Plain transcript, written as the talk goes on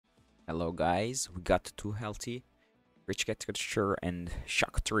Hello guys, we got two healthy, rich texture and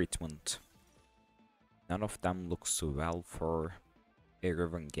shock treatment. None of them looks well for a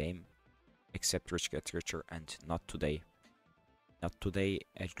Riven game, except rich texture and not today. Not today,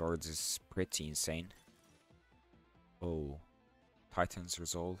 Edgelord is pretty insane. Oh, Titan's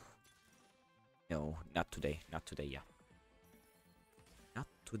Resolve. No, not today, yeah. Not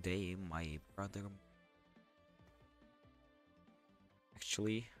today, my brother.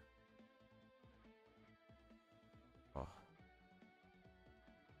 Actually, oh.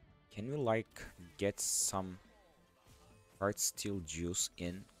 Can we like get some Heartsteel juice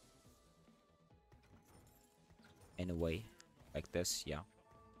in a way like this? Yeah.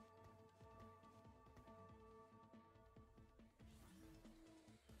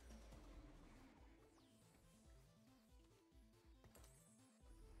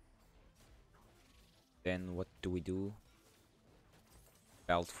 Then what do we do?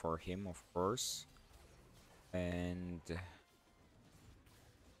 Belt for him, of course. And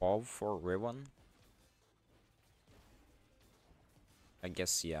Bob for Riven. I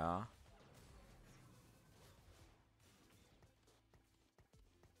guess, yeah.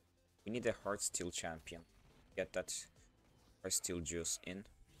 We need a Heartsteel champion. Get that Heartsteel juice in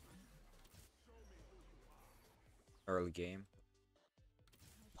early game.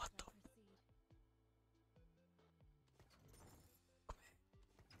 What the?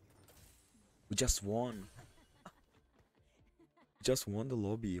 We just won. We just won the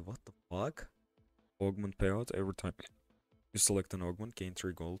lobby. What the fuck? Augment payout every time you select an augment, gain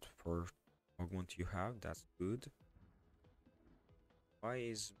 3 gold for augment you have. That's good. Why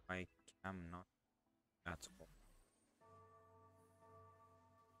is my cam not at all?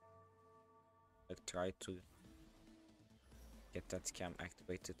 Like try to get that cam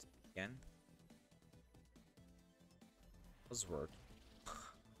activated again. Buzzword.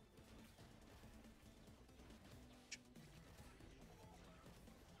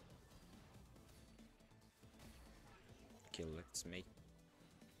 Okay, let's make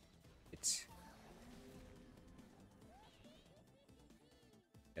it.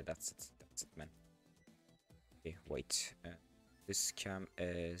 Yeah, that's it. That's it, man. Okay, wait. This cam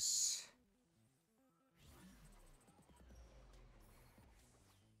is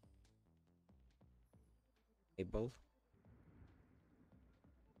able.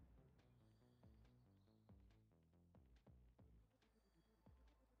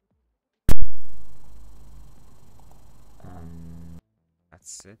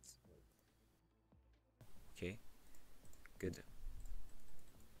 That's it. Okay, good.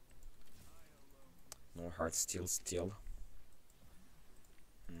 No Heartsteel still.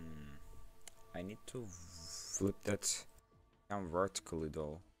 I need to flip that down vertically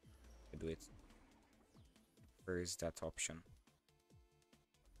though. I do it. Where is that option?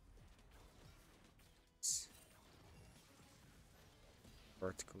 It's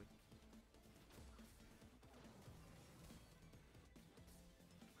vertically.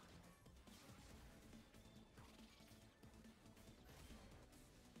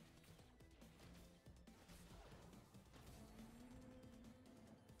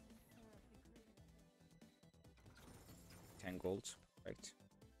 Gold, right?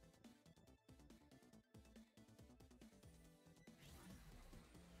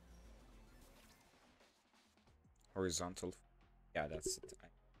 Horizontal. Yeah, that's it.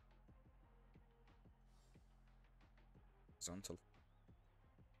 Horizontal.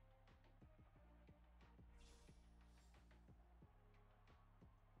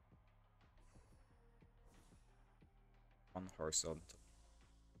 On horizontal.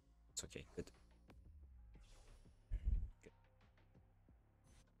 It's okay. Good. Good.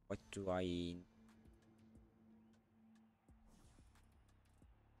 What do I?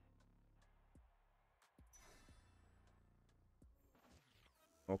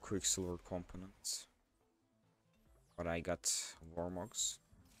 No Quicksilver components. But I got Warmogs.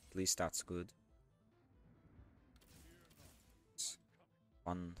 At least that's good.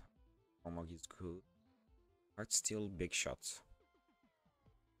 One Warmog is good. Heartsteel big shot.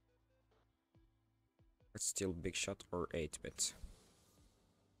 Heartsteel big shot or 8-bit.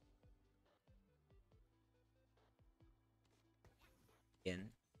 In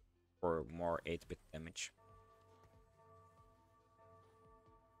for more 8-bit damage.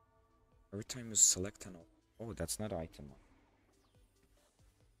 Every time you select an oh, that's not item.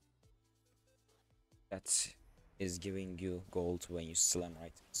 That is giving you gold when you slam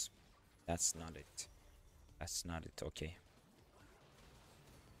items. That's not it. That's not it, okay.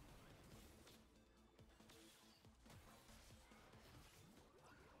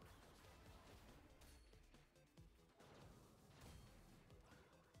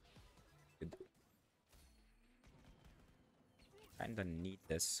 Kinda need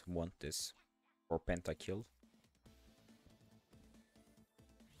this, want this for Pentakill.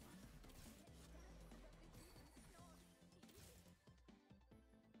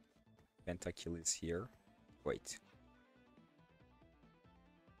 Pentakill is here. Wait.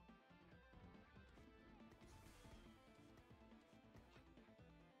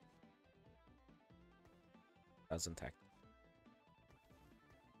 Doesn't act.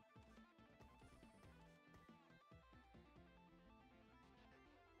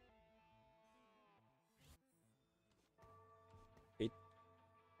 Okay,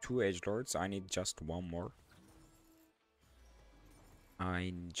 2 Edgelords. I need just one more.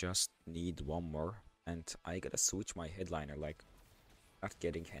 I just need one more. And I gotta switch my headliner, like, not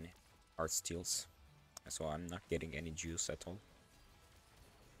getting any Heartsteels. So I'm not getting any juice at all.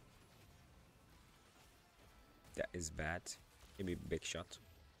 That is bad. Give me a big shot.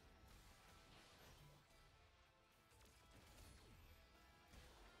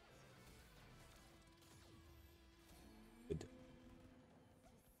 Good.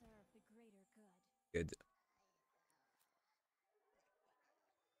 Good.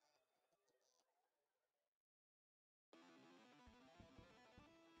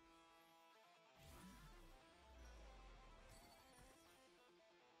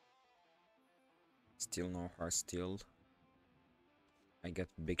 Still no Heartsteel. I get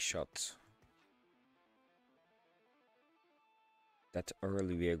big shot. That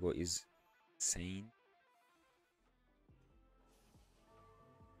early Viego is insane.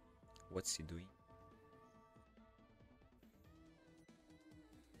 What's he doing?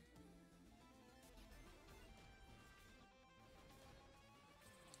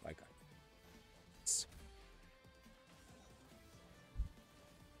 Like,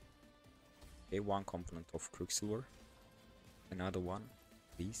 okay, one component of Quicksilver. Another one,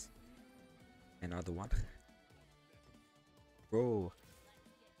 please. Another one. Bro,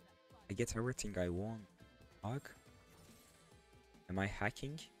 I get everything I want. Fuck. Am I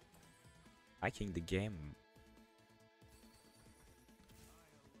hacking? Hacking the game.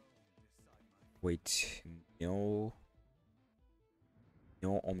 Wait, no.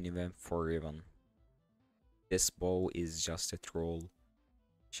 No Omnivamp for Riven. This bow is just a troll.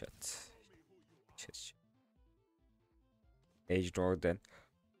 Shit. Shit. Edgelord then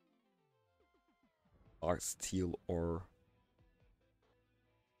Heartsteel or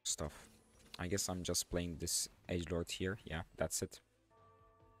stuff. I guess I'm just playing this Edgelord here. Yeah, that's it.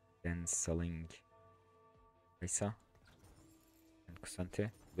 Then selling Risa and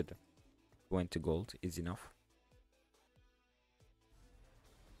Kusante with 20 gold is enough.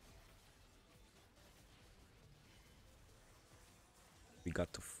 We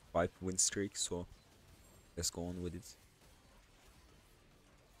got to 5 win streak, so let's go on with it.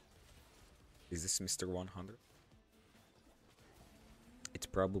 Is this Mr. 100? It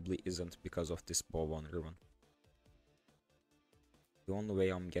probably isn't because of this bow on Riven. The only way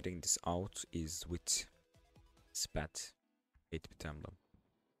I'm getting this out is with Spat 8-bit emblem.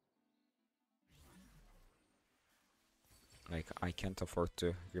 Like, I can't afford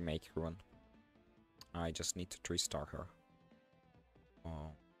to remake Riven. I just need to 3-star her.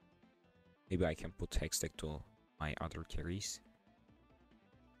 Oh, maybe I can put Hextech to my other carries.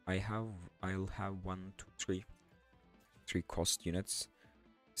 I'll have 1, 2, 3 cost units.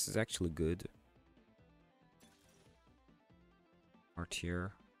 This is actually good. Art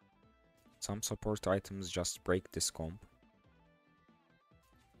here. Some support items just break this comp.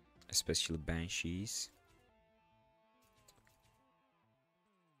 Especially Banshees.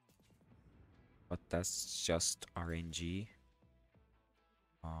 But that's just RNG.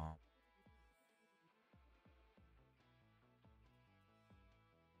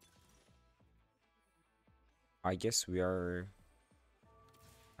 I guess we are...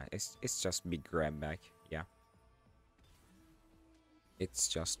 It's just big grab back, yeah. It's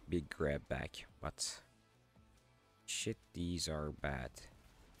just big grab back, but... Shit, these are bad.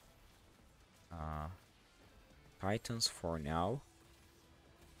 Titans for now.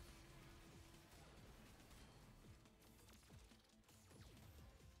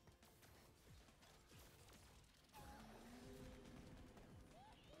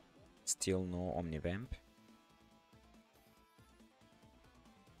 Still no Omnivamp.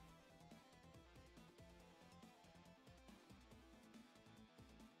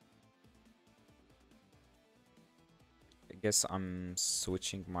 I guess I'm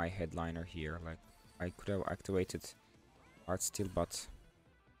switching my headliner here. Like, I could have activated Heartsteel, but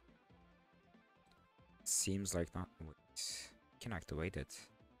seems like not. Wait, can activate it.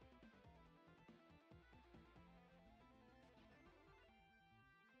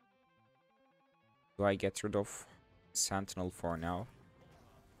 Do I get rid of Sentinel for now.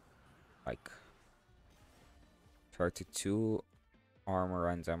 Like 32 armor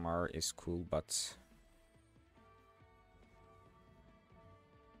and MR is cool, but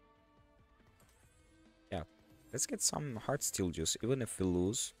yeah, let's get some Heartsteel juice. Even if we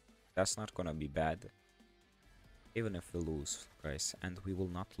lose, that's not gonna be bad. Even if we lose, guys, and we will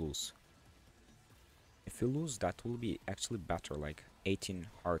not lose. If we lose, that will be actually better, like 18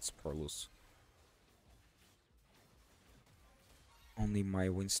 hearts per lose. Only my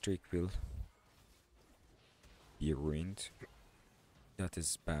win streak will be ruined. That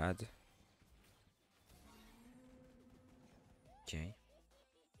is bad. Okay.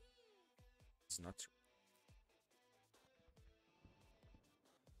 It's not.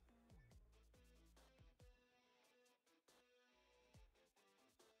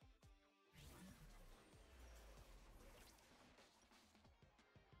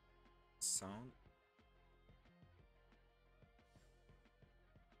 Sound.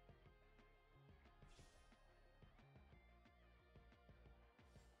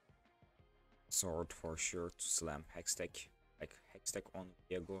 Sword for sure to slam Hextech. Like Hextech on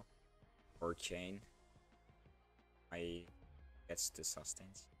Diego or Chain. I guess the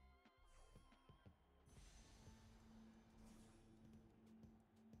sustains.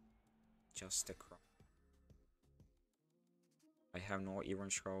 Just a crop. I have no even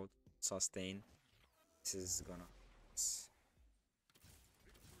shroud. Sustain. This is gonna.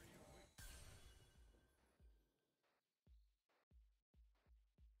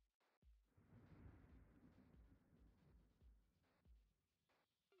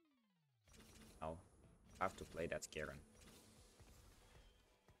 Now, I have to play that Garen.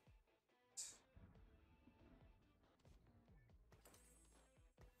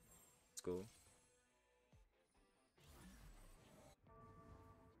 Let's go.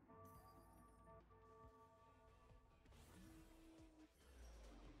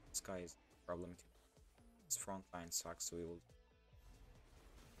 This guy is a problem. His front line sucks, so we will.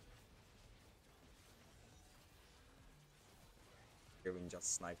 Riven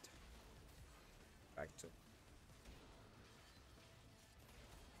just sniped. Back to.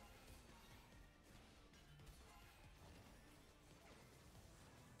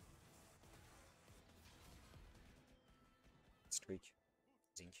 Streak.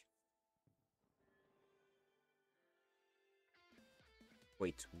 Zinc.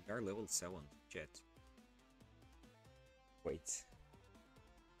 Wait, we are level 7, Jet. Wait.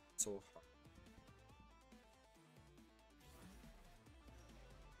 So hard.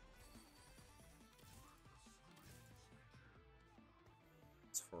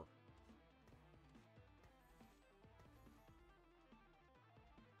 It's 4.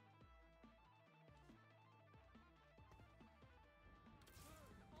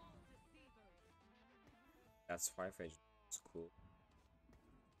 That's 5 edge. It's cool.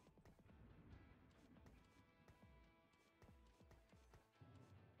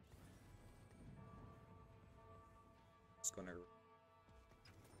 It's gonna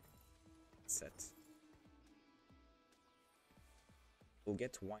set. We'll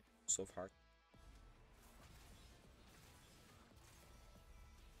get one so far.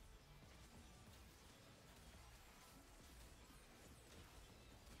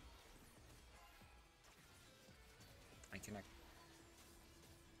 I can like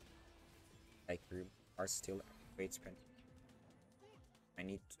Heartsteel activates Pentakill. I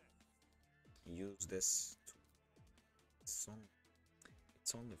need to use this to it's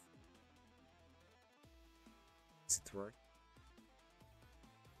only is it work?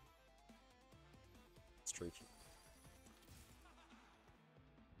 It's tricky.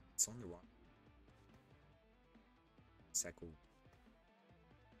 It's only one. Cycle.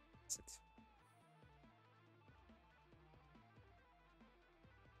 That's it.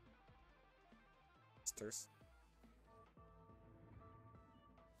 Stairs.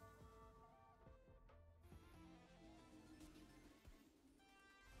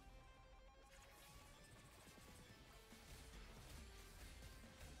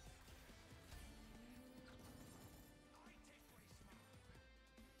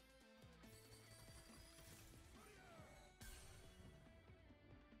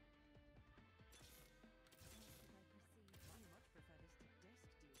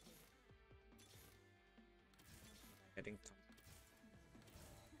 Heading to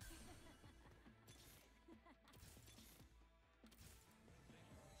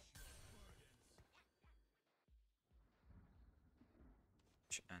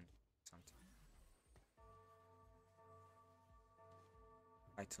and something.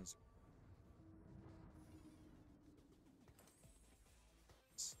 Items.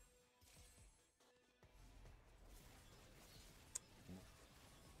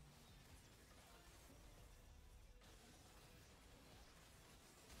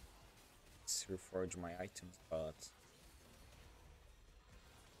 to reforge my items, but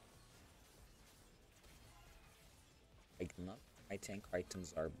like not my tank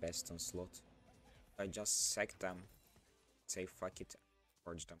items are best on slot. I just sack them, say fuck it,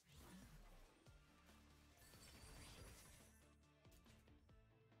 forge them.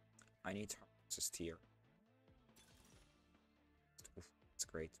 I need to steer. It's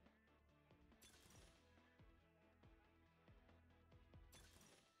great.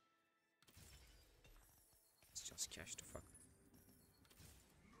 Let's just cash the fuck.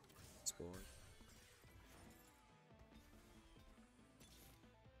 Let's go.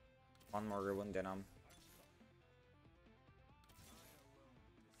 One more Riven, then I'm...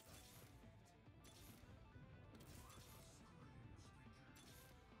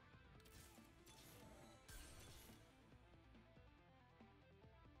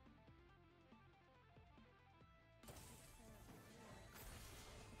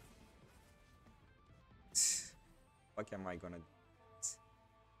 What am I gonna do?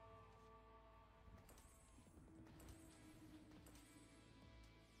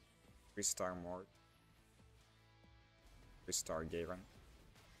 3-star more. 3-star Garen.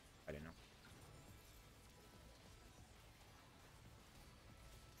 I don't know.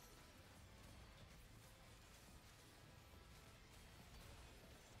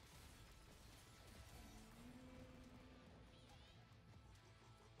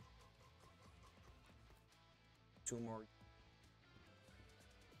 Two more.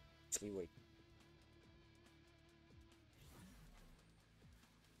 Actually, wait.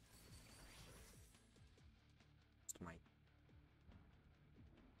 My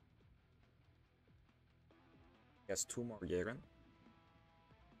yes, 2 more Garen.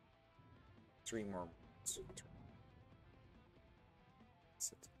 3 more. That's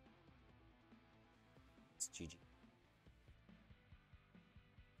it. It's GG.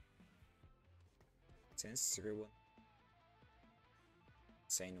 Since everyone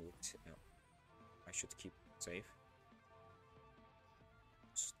saying with I should keep safe.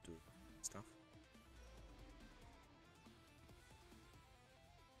 Just do stuff.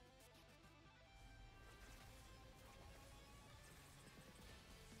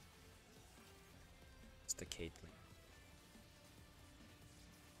 It's the Caitlyn.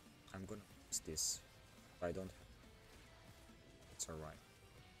 I'm gonna use this. If I don't have it, it's alright.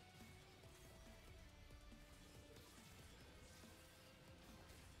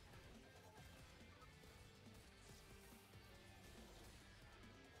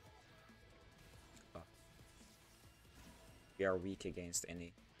 We are weak against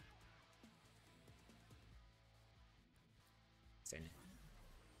any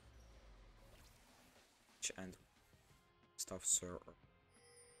and stuff, sir.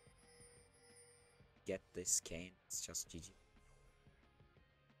 Get this cane, it's just GG.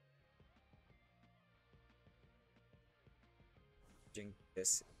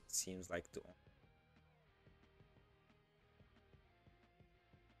 This seems like the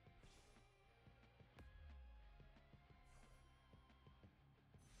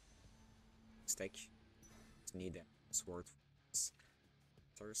mistake. Need a sword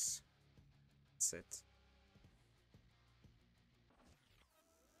for this. That's it.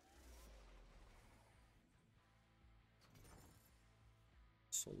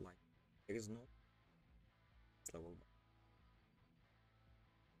 So like there is no level.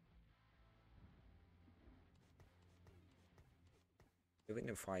 Even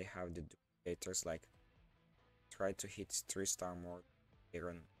if I have the duplicators, like try to hit 3-star more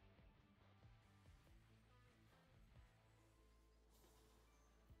Aaron.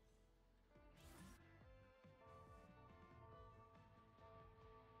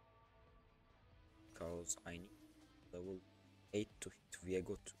 Because I need level 8 to hit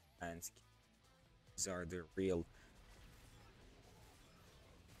Viego to Ansky. These are the real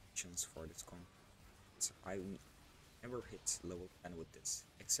options for this comp. So I never hit level 10 with this,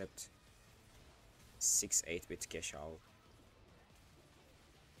 except 6-8 with Keshao.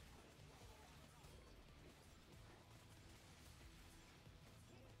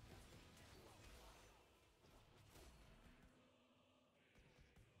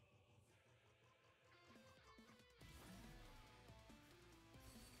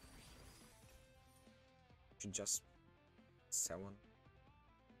 Just 7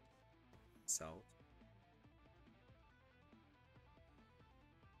 south.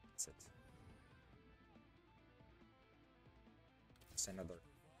 That's it. It's another.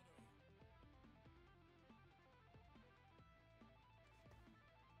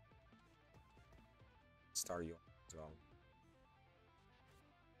 Star you as well.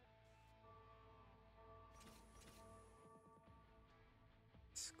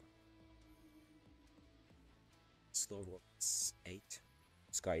 slow roll. It's 8.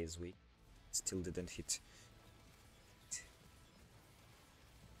 This guy is weak. Still didn't hit.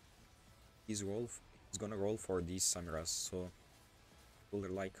 He's gonna roll for these Samiras, so will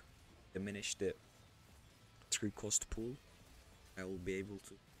like diminish the 3 cost pool. I will be able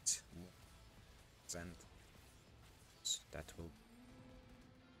to hit more, and so that will.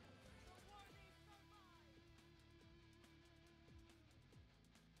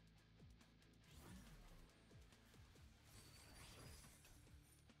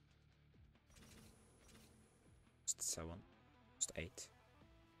 Just 7, just 8.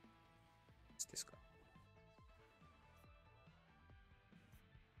 It's this guy.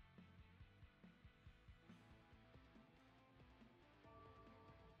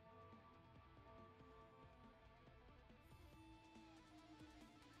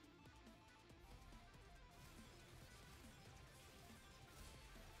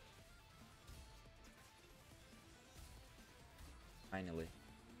 Finally,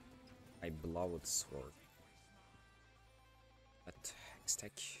 my beloved sword. But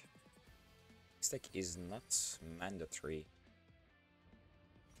Hextech is not mandatory.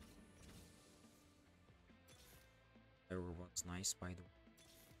 Everyone's nice, by the way.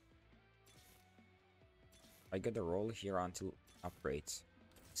 I get a roll here until upgrade.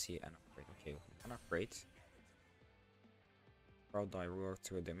 See an upgrade. Okay, an upgrade. Crowd diver,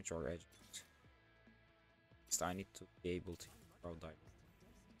 True Damage or Edgelord. I need to be able to crowd dive.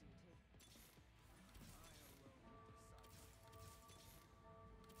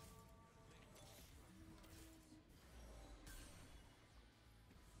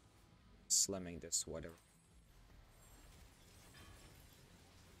 Slamming this, whatever.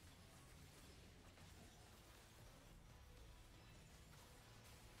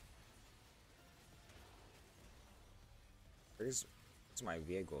 Where's my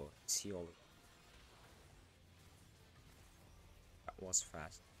Viego? Is he all? That was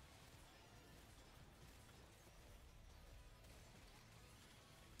fast.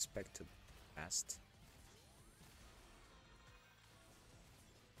 Expected fast.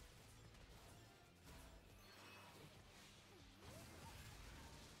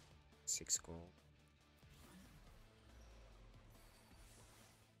 Six gold.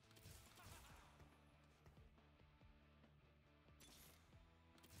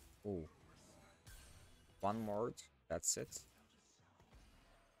 Oh, one more. That's it.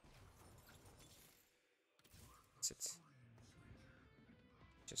 That's it.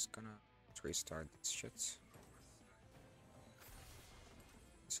 Just gonna restart this shit.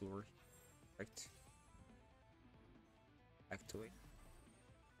 Silver. Right. Activate.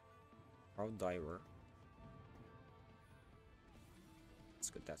 Crowd diver. That's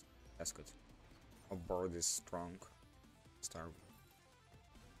good. That's good. Our board is strong. Star.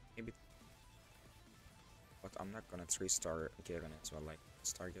 Maybe. But I'm not gonna 3-star Garen as well. Like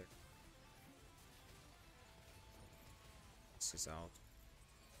star Garen. This is out.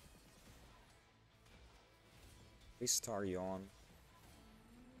 3-star Yawn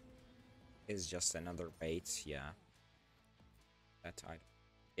is just another bait. Yeah. That I.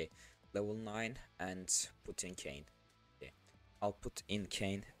 Okay. Level 9 and put in Kayn. Okay. I'll put in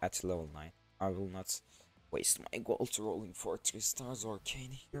Kayn at level 9. I will not waste my gold rolling for 3 stars or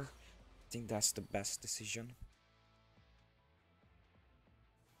Kayn here. I think that's the best decision.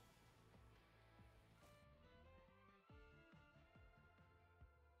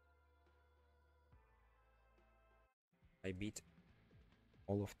 I beat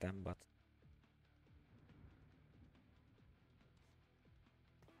all of them, but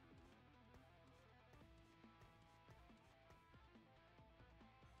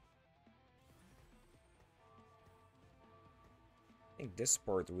I think this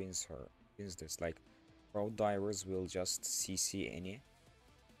board wins this. Like, crowd divers will just CC any.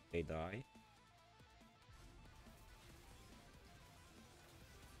 They die.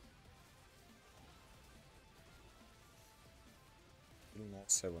 No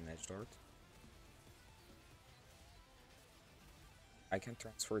 7 Edgelord. I can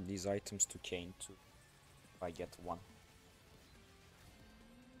transfer these items to Kayn too if I get one.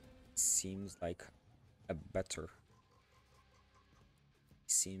 Seems like a better.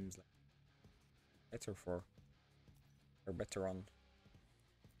 Seems like better for or better on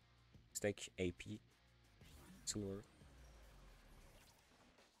stake AP silver.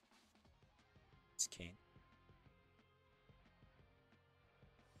 It's Kayn.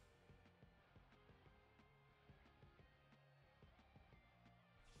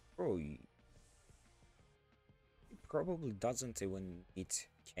 Bro, he probably doesn't even need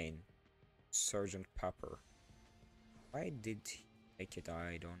Kayn. Sergeant Pepper. Why did he take it?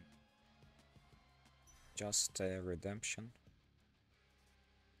 I don't. just a redemption.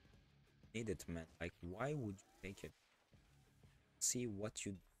 Need it, man. Like, why would you take it? See what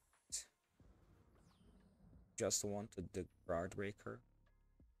you did. Just wanted the Guardbreaker.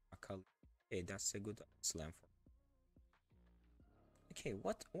 Akali. Hey, that's a good slam for. Okay,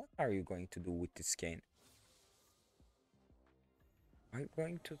 what are you going to do with this game? Are you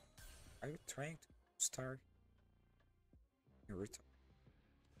trying to start your return?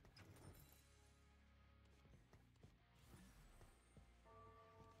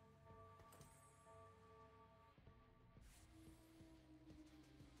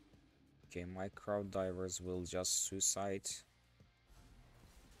 Okay, my crowd divers will just suicide.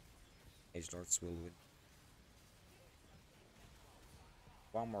 Edgelords will win.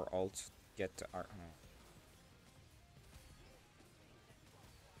 One more ult, get the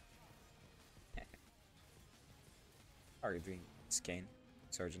How are you doing, Skane?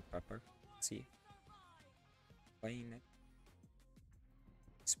 Sergeant Pepper? See? Explain it.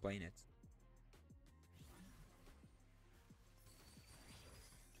 Explain it.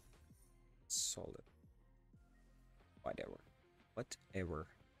 Solid. Whatever. Whatever.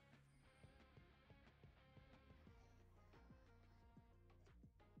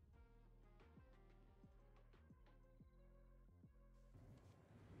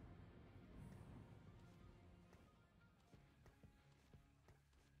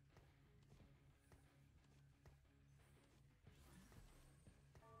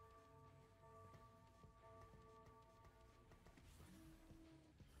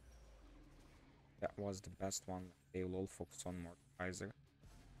 That was the best one. They will all focus on Mortifier.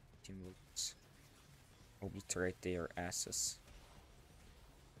 Team will obliterate their asses.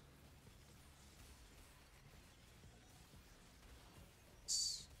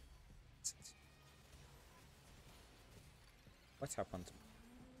 What happened?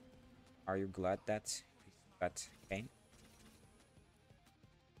 Are you glad that came?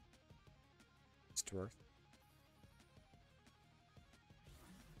 It's worth.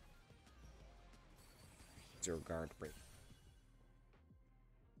 It's your guard break.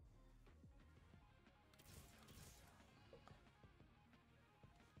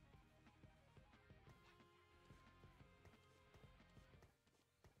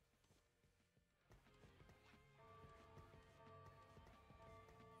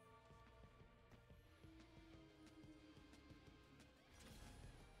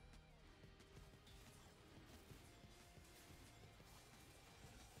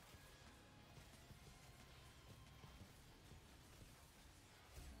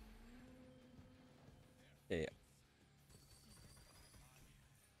 Yeah.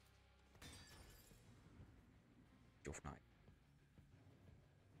 Of night.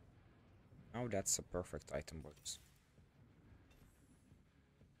 Now that's a perfect item, boys.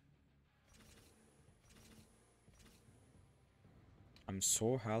 I'm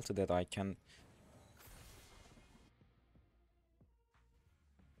so healthy that I can.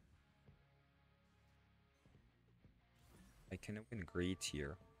 I can even greed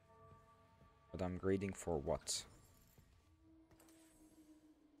here. But I'm grading for what?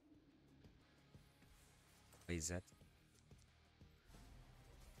 What is that?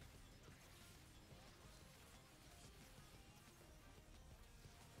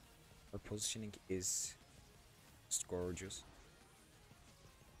 Her positioning is just gorgeous.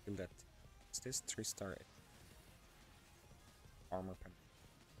 Kill that. Is this 3-star armor pen?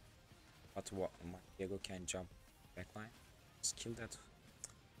 But what? My Diego can jump backline. Just kill that.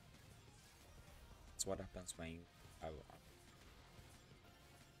 That's what happens when you have.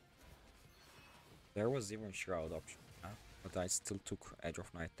 There was even Shroud option, but I still took Edge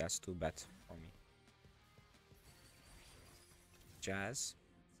of Night. That's too bad for me. Jazz.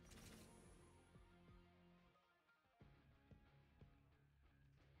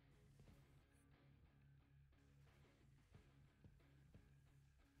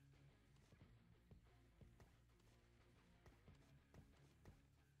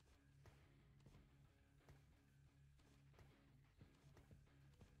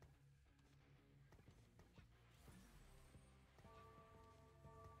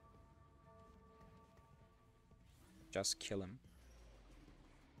 Just kill him.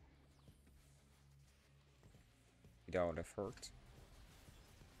 Without effort.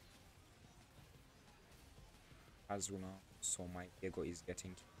 Azuna, so my ego is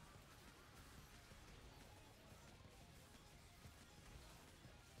getting.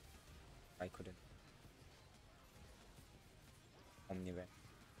 I couldn't. Omnive.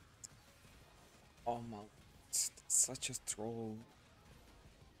 Oh my, it's such a troll.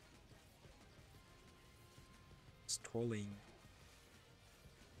 It's trolling.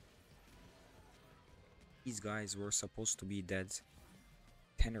 These guys were supposed to be dead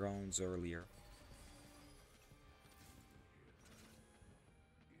 10 rounds earlier.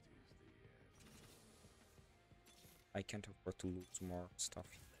 I can't afford to lose more stuff.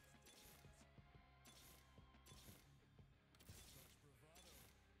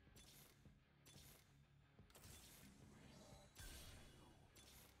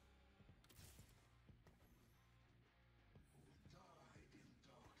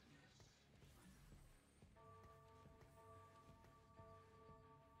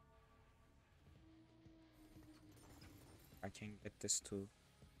 I can get this to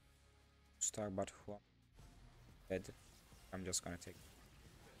star, but who dead? I'm just gonna take.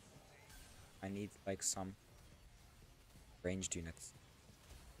 I need like some ranged units.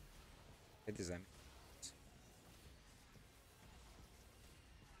 It is empty.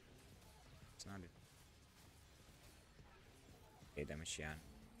 It's not it. Okay, damage, yeah.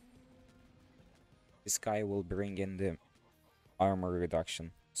 This guy will bring in the armor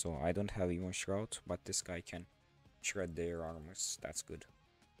reduction. So I don't have even shroud, but this guy can shred their armors. That's good.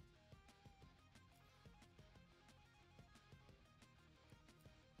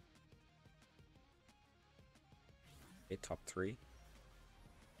 Okay, top 3.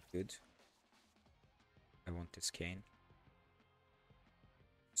 Good. I want this cane.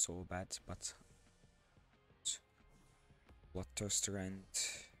 So bad, but Bloodthirster and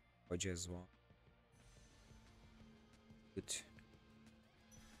Hodge as well. Good.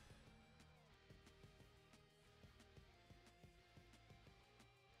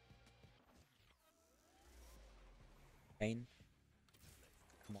 Kane.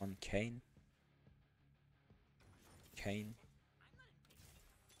 Come on, Kane. Kane.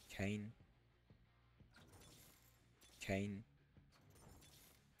 Kane. Kane.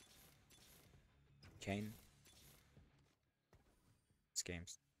 Kane. This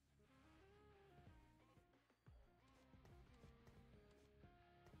game's.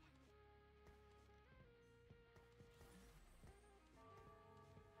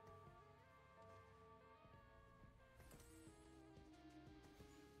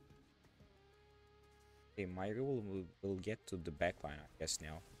 Okay, my rule will get to the backline, I guess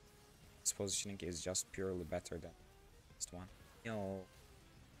now. This positioning is just purely better than this one. No.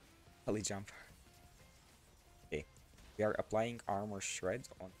 Holy jump. Okay. We are applying armor shred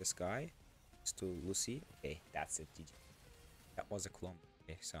on this guy. Next to Lucy. Okay, that's it. GG. That was a clone.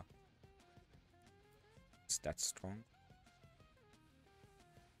 Okay, so that's strong.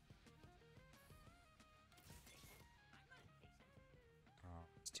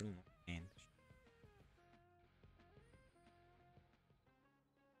 Still not in.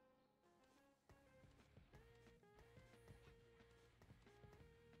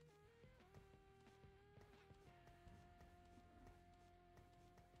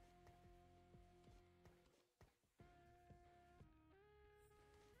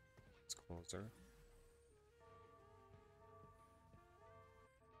 It's closer.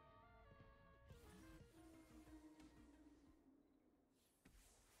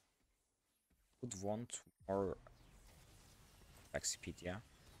 Would want more Expedia.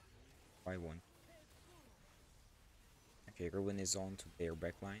 Why won't? Okay, Riven is on to their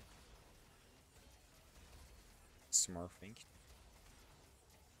backline. Smurfing.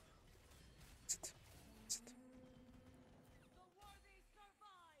 That's it. That's it.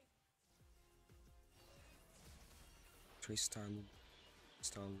 3-star loop.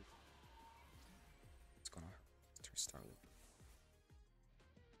 Star loop. It's gonna hurt. 3-star loop.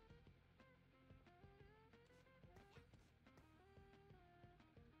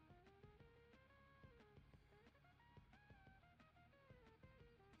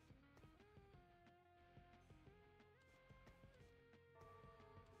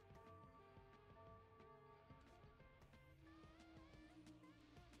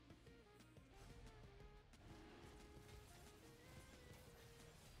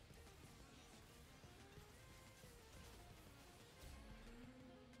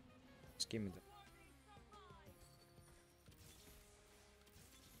 Just give me the.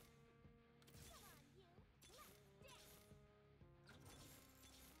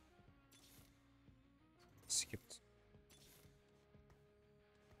 Skipped.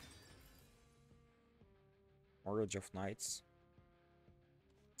 Mortgage of Knights.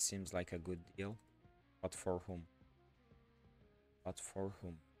 Seems like a good deal. But for whom? But for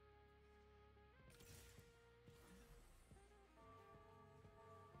whom?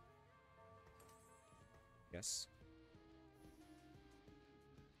 Yes.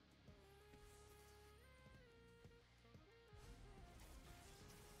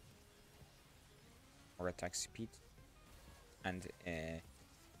 Or attack speed. And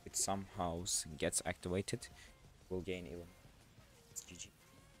it somehow gets activated, we'll gain even. It's GG.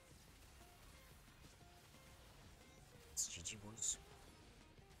 It's GG, boys.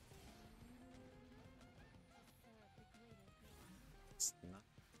 It's not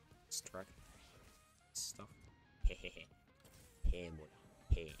distract stuff. Hehehe. Hey, boy.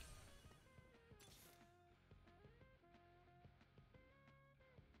 Hey.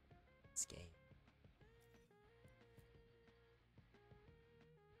 This game.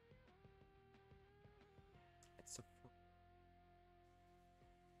 It's a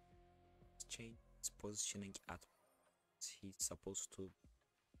change his positioning at he's supposed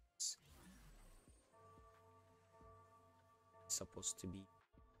to be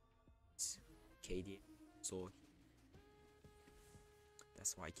KDA, so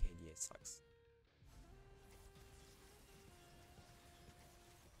that's why KDA sucks.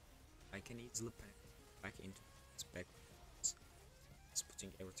 I can easily panic back into spec. It's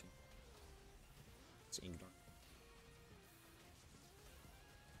putting everything. It's ignore.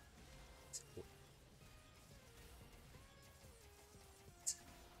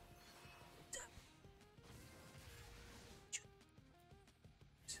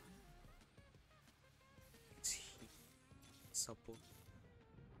 Support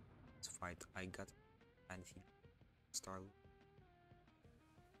fight. I got and he style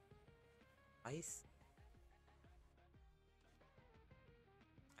ice.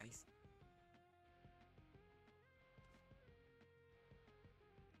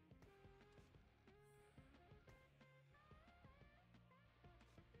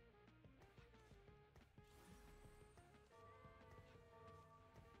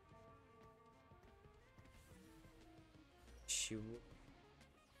 She will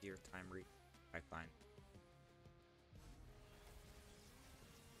your time read pipeline.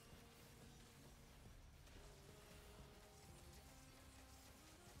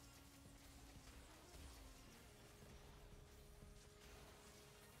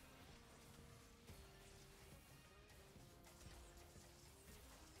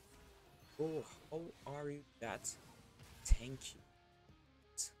 Oh, how are you that? Thank you.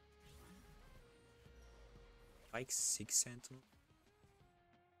 Like 6 Sentinel.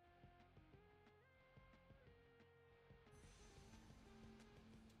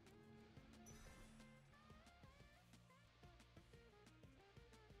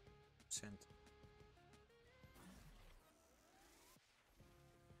 Sent.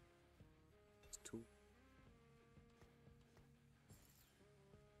 It's 2.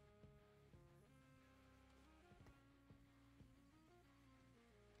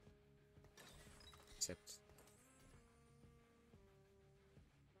 Except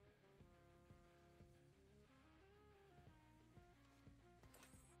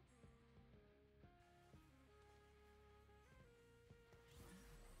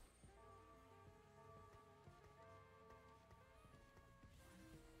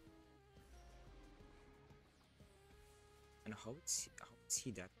and how is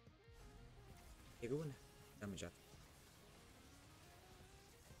he that? Everyone damage at.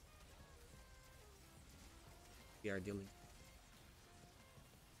 We are dealing.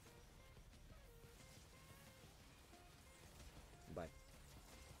 But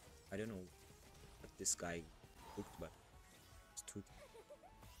I don't know what this guy looked, but it's too.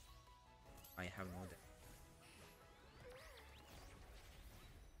 I have no doubt.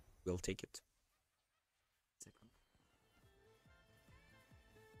 We'll take it. Second.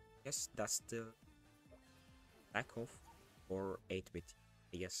 Yes, that's the back off or 8-bit.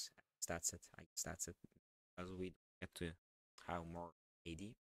 I guess that's it. As we get to have more AD.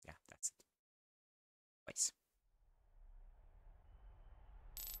 Yeah, that's it. Twice.